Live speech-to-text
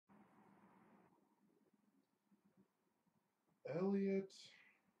Eliot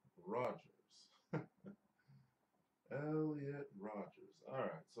Rodgers. Eliot Rodgers. All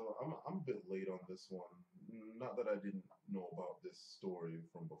right, so I'm a bit late on this one. Not that I didn't know about this story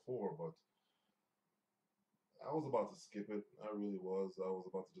from before, but I was about to skip it. I really was. I was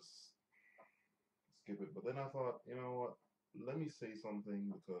about to just skip it, but then I thought, you know what? Let me say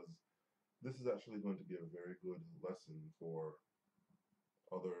something because this is actually going to be a very good lesson for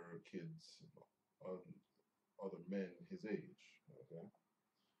other kids, um, other men his age. Okay,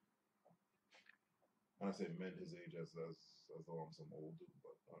 and I say men his age as though I'm some old dude,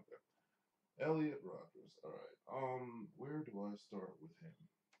 but okay. Eliot Rodgers. All right. Where do I start with him?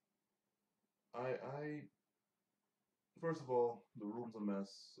 I first of all, the room's a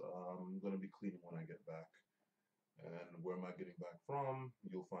mess. I'm gonna be cleaning when I get back, and where am I getting back from?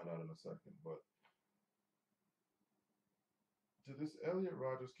 You'll find out in a second. But to this Eliot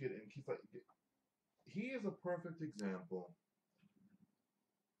Rodgers kid, and he's like, he is a perfect example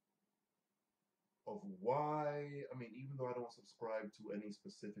of why. I mean, even though I don't subscribe to any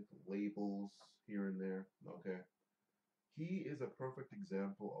specific labels here and there, okay, he is a perfect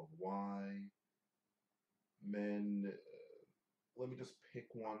example of why men, let me just pick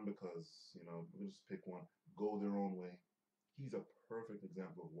one because, let me just pick one, go their own way. He's a perfect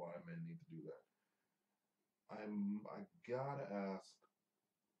example of why men need to do that. I gotta ask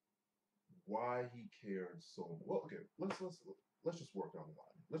why he cared so much. Well, okay, let's just work down the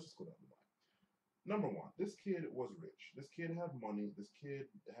line. Let's just go down the line. Number one, this kid was rich. This kid had money. This kid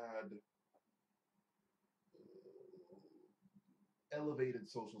had elevated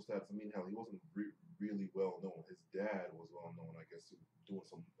social status. I mean, hell, he wasn't really well known. His dad was well known, I guess, doing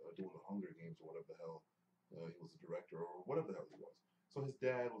the Hunger Games or whatever the hell. He was a director or whatever the hell he was. So his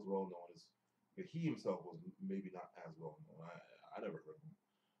dad was well known as. He himself was maybe not as well known. I never heard of him.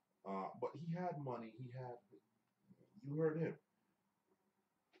 But he had money. He had. You heard him.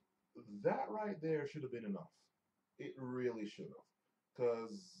 That right there should have been enough. It really should have.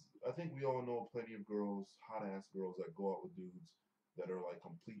 Because I think we all know plenty of girls, hot ass girls that go out with dudes that are like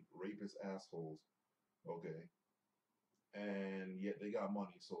complete rapist assholes, okay? And yet they got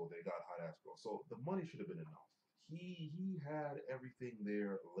money, so they got hot ass girls. So the money should have been enough. He had everything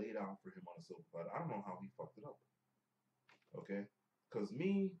there laid out for him on a silver platter. I don't know how he fucked it up, okay? Because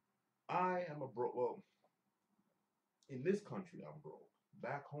me, I am a broke. Well, in this country, I'm broke.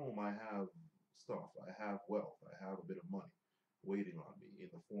 Back home, I have stuff. I have wealth. I have a bit of money waiting on me in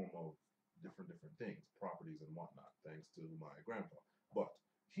the form of different things, properties and whatnot, thanks to my grandpa. But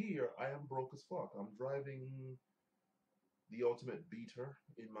here, I am broke as fuck. I'm driving the ultimate beater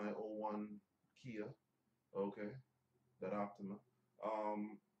in my '01 Kia, okay, that Optima.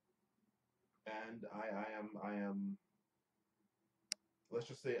 Um, and I am, let's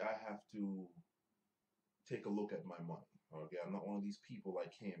just say I have to take a look at my money. Okay, I'm not one of these people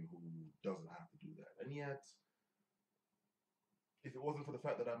like him who doesn't have to do that. And yet, if it wasn't for the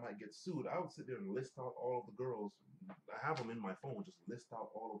fact that I might get sued, I would sit there and list out all of the girls. I have them in my phone, just list out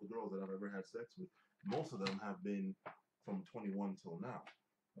all of the girls that I've ever had sex with. Most of them have been from 21 till now.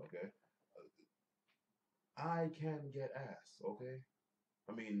 Okay, I can get ass. Okay,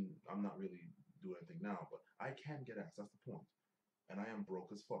 I mean, I'm not really doing anything now, but I can get ass. That's the point. And I am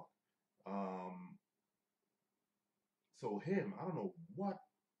broke as fuck. Um, so him, I don't know what.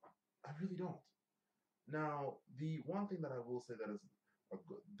 I really don't. Now, the one thing that I will say that is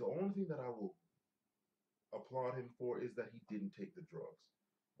the only thing that I will applaud him for is that he didn't take the drugs.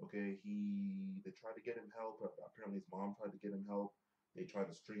 Okay, they tried to get him help. Apparently, his mom tried to get him help. They tried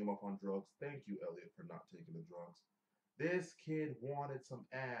to string him up on drugs. Thank you, Elliot, for not taking the drugs. This kid wanted some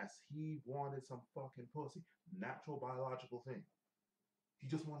ass. He wanted some fucking pussy. Natural biological thing. He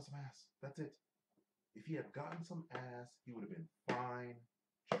just wanted some ass. That's it. If he had gotten some ass, he would have been fine.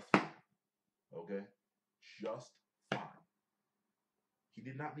 Just fine. Okay? Just fine. He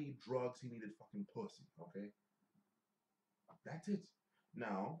did not need drugs. He needed fucking pussy. Okay? That's it.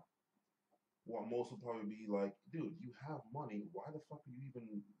 Now, what most would probably be like, dude, you have money. Why the fuck are you even?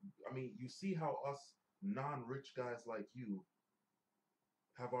 I mean, you see how us non-rich guys like you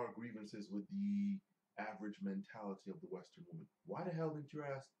have our grievances with the average mentality of the Western woman. Why the hell didn't your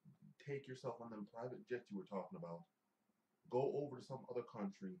ass take yourself on them private jets you were talking about? Go over to some other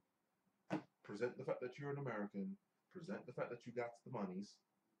country, present the fact that you're an American, present the fact that you got the monies.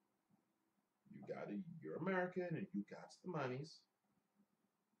 You're American and you got the monies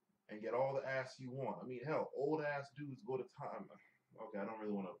and get all the ass you want. I mean, hell, old ass dudes go to time. Okay, I don't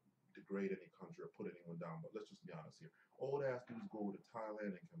really want to degrade any country or put anyone down, but let's just be honest here. Old ass dudes go to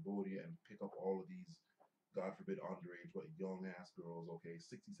Thailand and Cambodia and pick up all of these, God forbid, underage, but young ass girls, okay,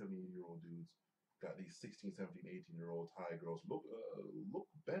 60, 70-year-old dudes, got these 16, 17, 18-year-old Thai girls look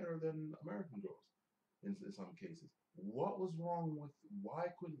better than American girls in some cases. What was wrong with? Why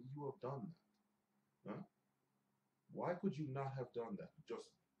couldn't you have done that? Huh? Why could you not have done that?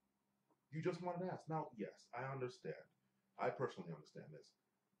 You just wanted to ask. Now, yes, I understand. I personally understand this.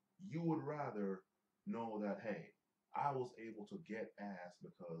 You would rather know that, hey, I was able to get ass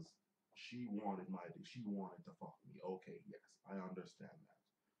because she wanted to fuck me. Okay, yes, I understand that.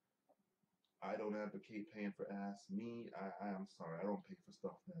 I don't advocate paying for ass. I am sorry, I don't pay for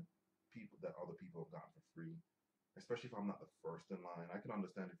stuff that other people have gotten for free. Especially if I'm not the first in line. I can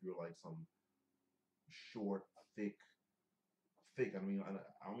understand if you're like some short, thick. I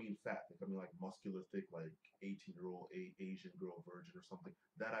don't mean fat thick. I mean like muscular thick, like 18-year-old Asian girl virgin or something.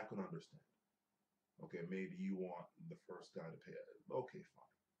 That I could understand. Okay, maybe you want the first guy to pay it. Okay,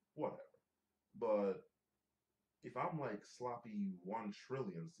 fine, whatever. But if I'm like sloppy 1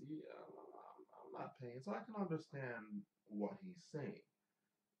 trillion, see, I'm not paying. So I can understand what he's saying.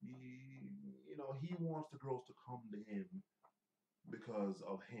 He wants the girls to come to him because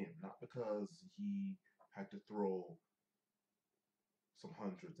of him, not because he had to throw some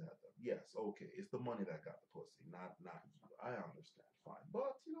hundreds at them. Yes, okay, it's the money that got the pussy, not you. I understand, fine.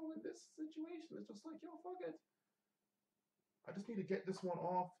 But in this situation, it's just like, yo, fuck it. I just need to get this one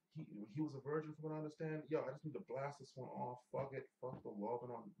off. He was a virgin from what I understand. Yo, I just need to blast this one off. Fuck it. Fuck the love.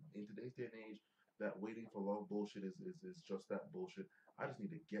 And in today's day and age, that waiting for love bullshit is just that bullshit. I just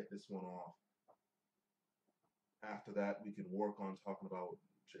need to get this one off. After that, we can work on talking about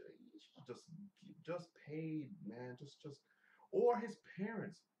just paid, man. Just or his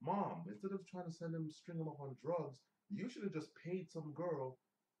parents, mom, instead of trying to string him up on drugs, you should have just paid some girl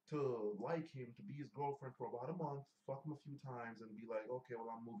to like him, to be his girlfriend for about a month, fuck him a few times, and be like, okay, well,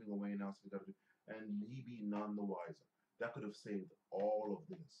 I'm moving away now, so we gotta do, and he be none the wiser. That could have saved all of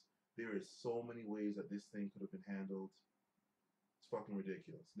this. There is so many ways that this thing could have been handled. It's fucking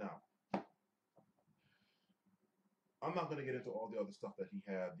ridiculous. Now, I'm not gonna get into all the other stuff that he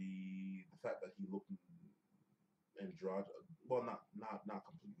had. The fact that he looked androgynous. Well, not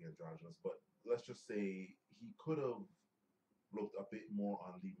completely androgynous, but let's just say he could have looked a bit more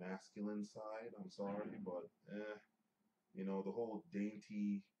on the masculine side. I'm sorry, but the whole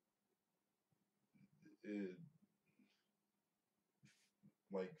dainty, uh,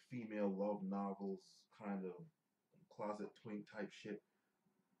 like female love novels kind of closet twink type shit.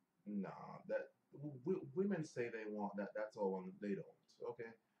 Nah, that women say they want that. That's all. They don't. Okay.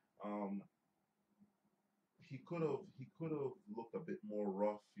 Um, he could have looked a bit more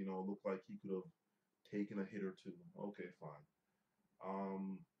rough. Looked like he could have taken a hit or two. Okay, fine.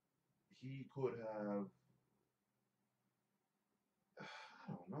 Um, he could have.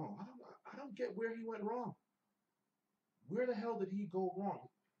 I don't know. I don't get where he went wrong. Where the hell did he go wrong?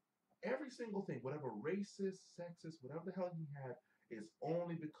 Every single thing, whatever racist, sexist, whatever the hell he had, is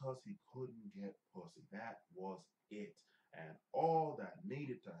only because he couldn't get pussy. That was it. And all that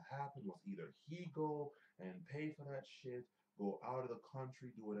needed to happen was either he go and pay for that shit, go out of the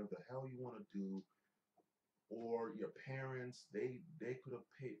country, do whatever the hell you want to do, or your parents, they could have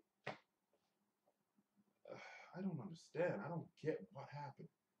paid. I don't understand. I don't get what happened.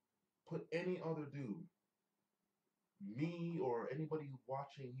 Put any other dude, me or anybody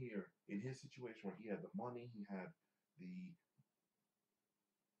watching here, in his situation where he had the money, he had the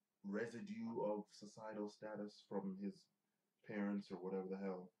residue of societal status from his parents or whatever the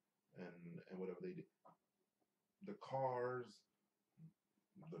hell, and whatever they did, the cars,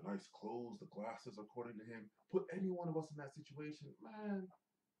 the nice clothes, the glasses, according to him. Put any one of us in that situation, man,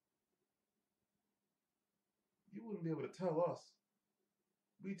 you wouldn't be able to tell us.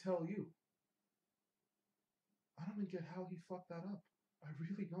 We tell you. I don't even get how he fucked that up. I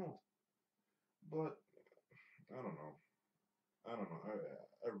really don't. But I don't know. I don't know.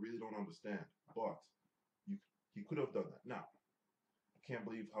 I really don't understand. But you, he could have done that. Now, I can't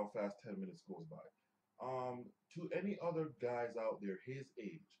believe how fast 10 minutes goes by. To any other guys out there his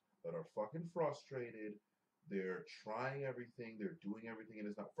age that are fucking frustrated, they're trying everything, they're doing everything, and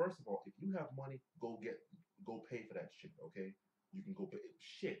it's not. First of all, if you have money, go pay for that shit. Okay, you can go pay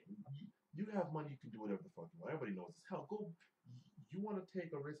shit. You have money, you can do whatever the fuck you want. Everybody knows this. Hell, go. You want to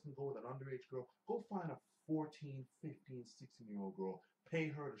take a risk and go with an underage girl? Go find a 14, 15, 16-year-old girl. Pay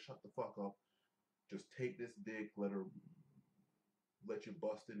her to shut the fuck up. Just take this dick, let you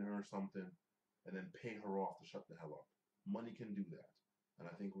bust in her or something, and then pay her off to shut the hell up. Money can do that. And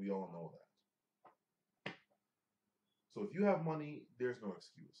I think we all know that. So if you have money, there's no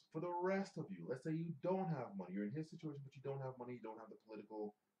excuse. For the rest of you, let's say you don't have money. You're in his situation, but you don't have money. You don't have the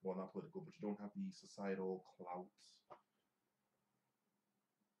political, well, not political, but you don't have the societal clout.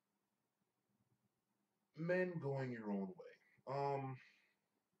 Men going your own way.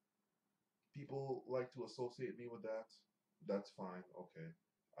 People like to associate me with that. That's fine. Okay.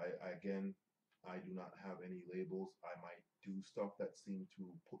 Again, I do not have any labels. I might do stuff that seem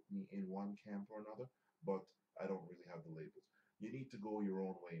to put me in one camp or another, but I don't really have the labels. You need to go your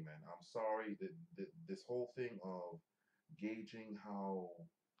own way, man. I'm sorry that this whole thing of gauging how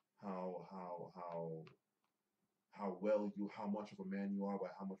how much of a man you are by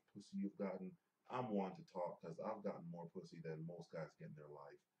how much pussy you've gotten. I'm one to talk because I've gotten more pussy than most guys get in their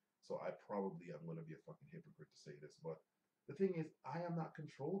life. So I probably am going to be a fucking hypocrite to say this, but the thing is, I am not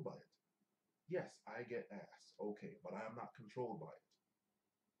controlled by it. Yes, I get ass, okay, but I am not controlled by it.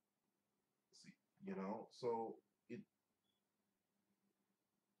 See, so it.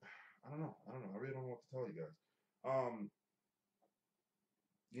 I don't know. I don't know. I really don't know what to tell you guys. Um,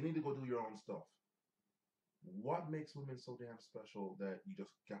 you need to go do your own stuff. What makes women so damn special that you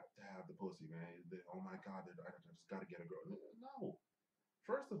just got to have the pussy, man? Oh my God, I just got to get a girl. No.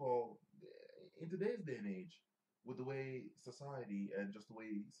 First of all, in today's day and age, with the way society and just the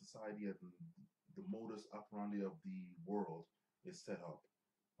way society and the modus operandi of the world is set up,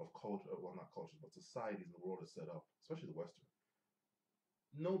 of culture, well, not culture, but societies in the world is set up, especially the Western,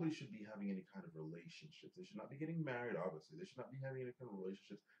 nobody should be having any kind of relationships. They should not be getting married, obviously. They should not be having any kind of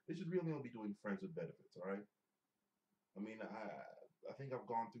relationships. They should really only be doing friends with benefits, all right? I mean, I think I've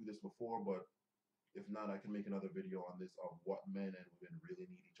gone through this before, but if not, I can make another video on this of what men and women really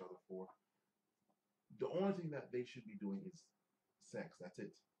need each other for. The only thing that they should be doing is sex. That's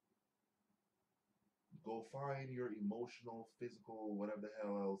it. Go find your emotional, physical, whatever the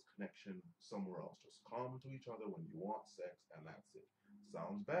hell else connection somewhere else. Just come to each other when you want sex, and that's it.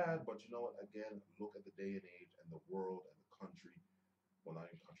 Sounds bad, but you know what? Again, look at the day and age and the world and the country. Well,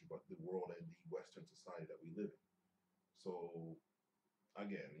 not even country, but the world and the Western society that we live in. So,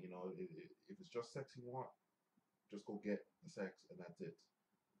 again, if it's just sex you want, just go get the sex, and that's it.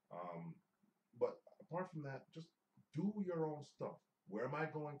 Um, but apart from that, just do your own stuff. Where am I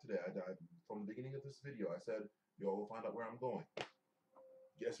going today? From the beginning of this video, I said, yo, we'll find out where I'm going.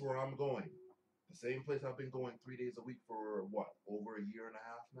 Guess where I'm going? The same place I've been going 3 days a week for what, over a year and a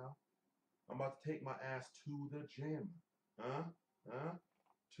half now? I'm about to take my ass to the gym. Huh? Huh?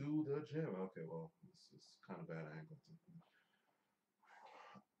 To the gym. Okay, well, this is kind of bad angle.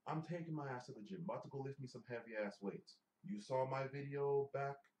 I'm taking my ass to the gym. About to go lift me some heavy ass weights. You saw my video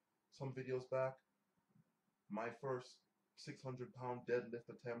back, some videos back. My first 600-pound deadlift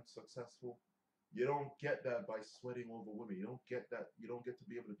attempt successful. You don't get that by sweating over women. You don't get that. You don't get to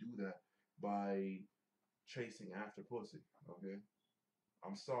be able to do that by chasing after pussy. Okay?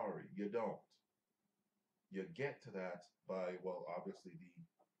 I'm sorry, you don't. You get to that by, well, obviously the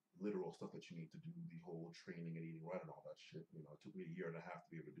literal stuff that you need to do, the whole training and eating right and all that shit. It took me a year and a half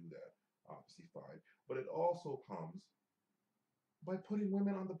to be able to do that. Obviously, fine. But it also comes by putting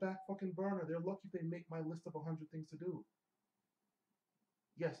women on the back fucking burner. They're lucky if they make my list of 100 things to do.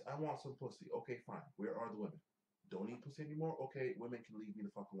 Yes, I want some pussy. Okay, fine. Where are the women? Don't eat pussy anymore? Okay, women can leave me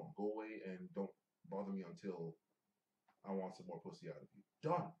the fuck alone. Go away and don't bother me until I want some more pussy out of you.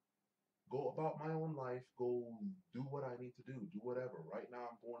 Done. Go about my own life. Go do what I need to do. Do whatever. Right now,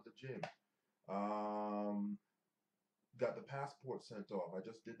 I'm going to the gym. Got the passport sent off. I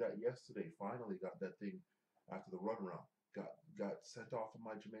just did that yesterday. Finally got that thing after the runaround. Got sent off of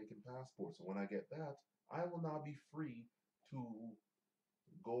my Jamaican passport. So when I get that, I will now be free to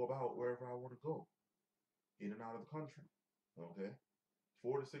go about wherever I want to go, in and out of the country. Okay?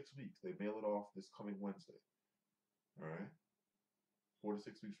 4 to 6 weeks. They mail it off this coming Wednesday. Alright? 4 to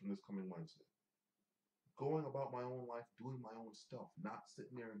 6 weeks from this coming Wednesday. Going about my own life, doing my own stuff, not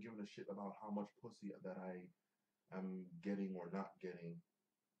sitting there and giving a shit about how much pussy that I am getting or not getting.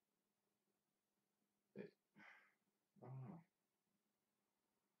 I don't know.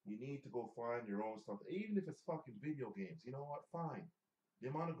 You need to go find your own stuff, even if it's fucking video games. You know what? Fine. The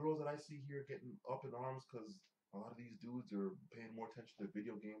amount of girls that I see here getting up in arms because a lot of these dudes are paying more attention to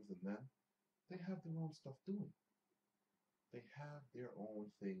video games than them, they have their own stuff doing. They have their own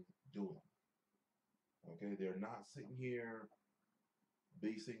thing doing. Okay? They're not sitting here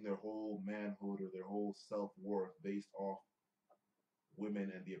basing their whole manhood or their whole self-worth based off women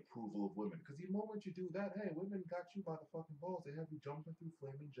and the approval of women. Because the moment you do that, hey, women got you by the fucking balls. They have you jumping through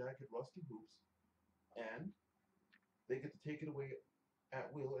flaming jagged, rusty hoops, and they get to take it away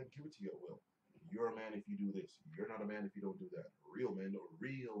at will and give it to you at will. You're a man if you do this. You're not a man if you don't do that. Real men, or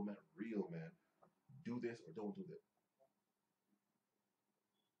real men, do this or don't do that.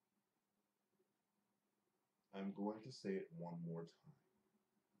 I'm going to say it one more time.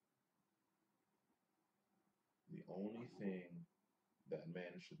 The only thing that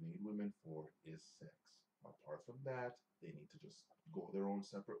men should need women for is sex. Apart from that, they need to just go their own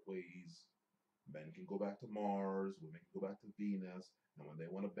separate ways. Men can go back to Mars, women can go back to Venus, and when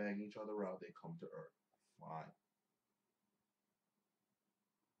they want to bang each other out, they come to Earth. Fine.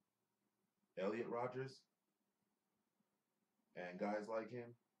 Eliot Rodgers and guys like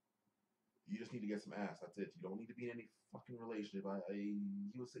him, you just need to get some ass. That's it. You don't need to be in any fucking relationship.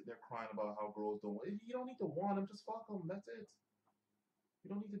 He was sitting there crying about how girls don't. You don't need to want him. Just fuck him. That's it. You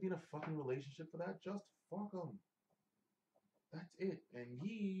don't need to be in a fucking relationship for that. Just fuck him. That's it. And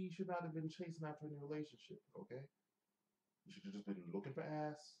he should not have been chasing after any relationship. Okay. You should have just been looking for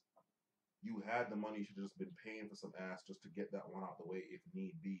ass. You had the money. You should have just been paying for some ass just to get that one out the way if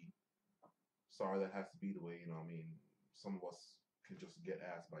need be. Sorry, that has to be the way. I mean, some of us can just get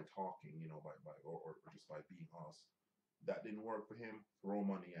ass by talking, or just by being us. That didn't work for him. Throw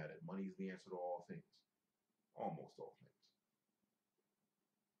money at it. Money is the answer to all things. Almost all things.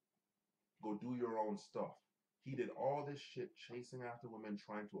 Go do your own stuff. He did all this shit chasing after women,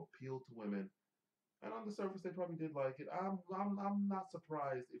 trying to appeal to women. And on the surface, they probably did like it. I'm not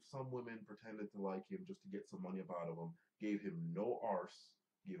surprised if some women pretended to like him just to get some money up out of him, gave him no arse,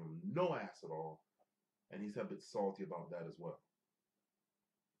 gave him no ass at all, and he's a bit salty about that as well.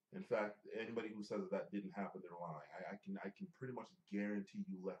 In fact, anybody who says that didn't happen, they're lying. I can pretty much guarantee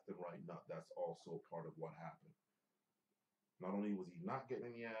you left and right nut that's also part of what happened. Not only was he not getting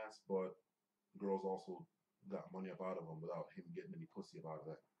any ass, but girls also got money up out of him without him getting any pussy about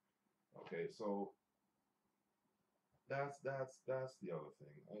that. Okay, so that's the other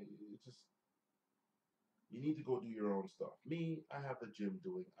thing. It just you need to go do your own stuff. Me, I have the gym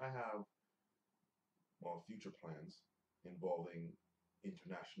doing. I have future plans involving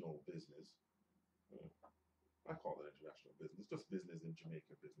international business. Hmm, I call it international business, just business in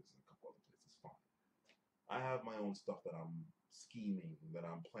Jamaica, business in a couple other places. Fine. I have my own stuff that I'm scheming, that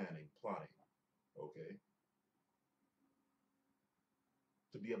I'm planning, plotting. Okay,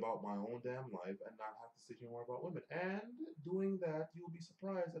 to be about my own damn life and not have to sit here and worry about women. And doing that, you'll be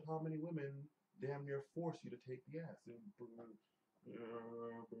surprised at how many women damn near force you to take the ass and pretty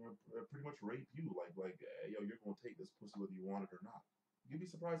much rape you. Like, yo, you're gonna take this pussy whether you want it or not. You'd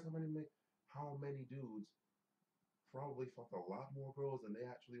be surprised how many dudes probably fuck a lot more girls than they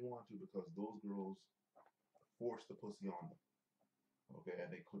actually want to because those girls forced the pussy on them. Okay,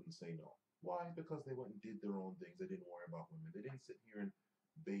 and they couldn't say no. Why? Because they went and did their own things. They didn't worry about women. They didn't sit here and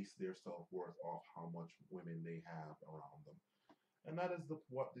base their self-worth off how much women they have around them. And that is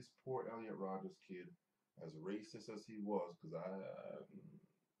what this poor Eliot Rodgers kid, as racist as he was, because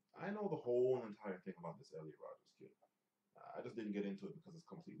I know the whole entire thing about this Eliot Rodgers kid. I just didn't get into it because it's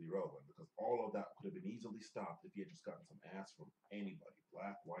completely irrelevant. Because all of that could have been easily stopped if he had just gotten some ass from anybody: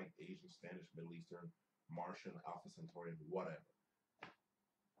 black, white, Asian, Spanish, Middle Eastern, Martian, Alpha Centaurian, whatever.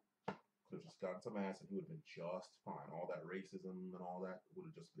 Could have just gotten some ass and he would have been just fine. All that racism and all that would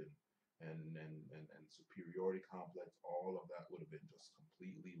have just been, and superiority complex, all of that would have been just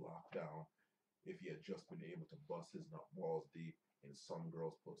completely locked down if he had just been able to bust his nut balls deep in some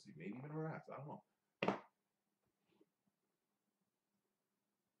girl's pussy, maybe even her ass. I don't know.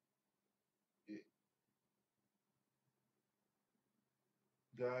 It,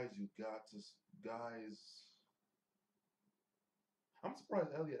 guys, you got to, guys. I'm surprised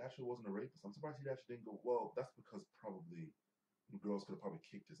Elliot actually wasn't a rapist. I'm surprised he actually didn't go. Well, that's because probably girls could have probably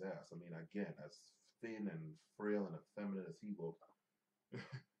kicked his ass. I mean, again, as thin and frail and effeminate as he looked,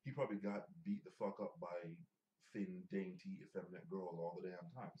 he probably got beat the fuck up by thin, dainty, effeminate girls all the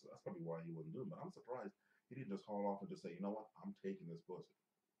damn time. So that's probably why he wasn't doing it. But I'm surprised he didn't just haul off and just say, you know what, I'm taking this pussy.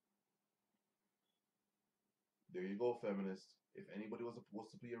 There you go, feminist. If anybody was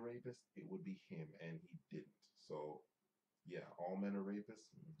supposed to be a rapist, it would be him, and he didn't. So, yeah, all men are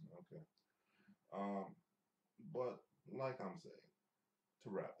rapists. Okay. Um, but like I'm saying, to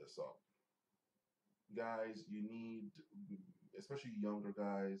wrap this up, guys, you need, especially younger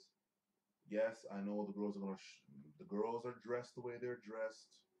guys. Yes, I know the girls are the girls are dressed the way they're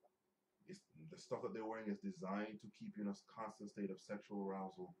dressed. It's, the stuff that they're wearing is designed to keep you in a constant state of sexual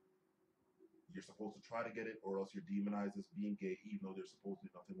arousal. You're supposed to try to get it, or else you're demonized as being gay, even though there's supposed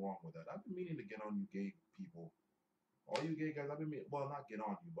to be nothing wrong with that. I've been meaning to get on you gay people, all you gay guys. I've been well, not get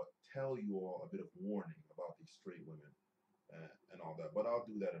on you, but tell you all a bit of warning about these straight women and all that. But I'll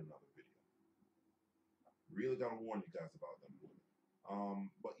do that in another video. Really gotta warn you guys about them women.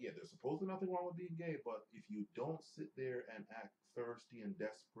 But yeah, there's supposed to be nothing wrong with being gay, but if you don't sit there and act thirsty and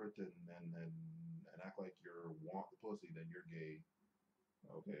desperate and act like you want the pussy, then you're gay.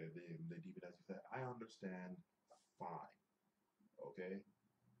 Okay, they deep it as you said. I understand. Fine. Okay.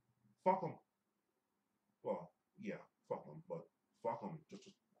 Fuck them. Well, yeah, fuck them, but Fuck them. Just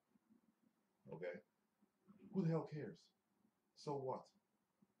okay. Who the hell cares? So what?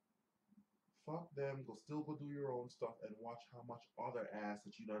 Fuck them. Go do your own stuff and watch how much other ass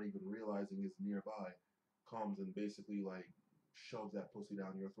that you're not even realizing is nearby comes and basically like shoves that pussy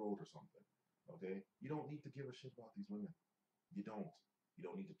down your throat or something. Okay? You don't need to give a shit about these women. You don't. You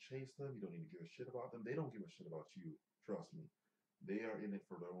don't need to chase them. You don't need to give a shit about them. They don't give a shit about you. Trust me. They are in it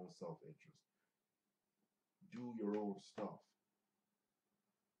for their own self-interest. Do your own stuff.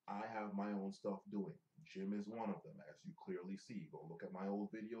 I have my own stuff doing. Gym is one of them, as you clearly see. Go look at my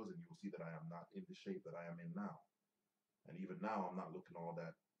old videos and you'll see that I am not in the shape that I am in now. And even now, I'm not looking all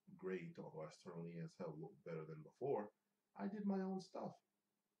that great, although I certainly as hell look better than before. I did my own stuff.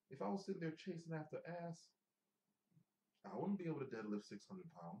 If I was sitting there chasing after ass, I wouldn't be able to deadlift 600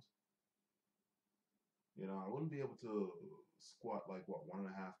 pounds. You know, I wouldn't be able to squat like, what,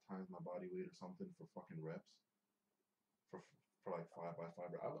 1.5 times my body weight or something for fucking reps. For, for like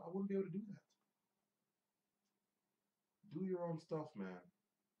 5x5. I wouldn't be able to do that. Do your own stuff, man.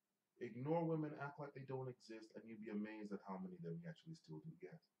 Ignore women, act like they don't exist, and you'd be amazed at how many of them you actually still do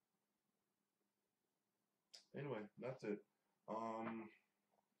get. Anyway, that's it.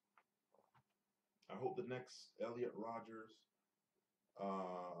 I hope the next Eliot Rodgers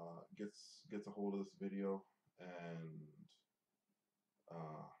gets a hold of this video and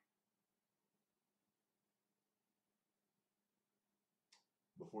uh,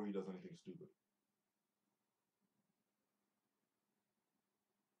 before he does anything stupid.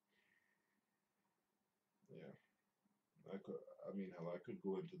 Yeah, I could. I mean, hell, I could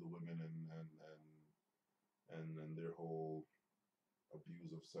go into the women and their whole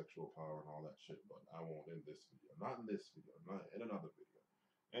abuse of sexual power and all that shit, but I won't in this video. Not in this video. Not in another video.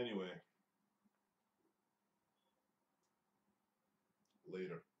 Anyway,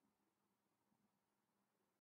 later.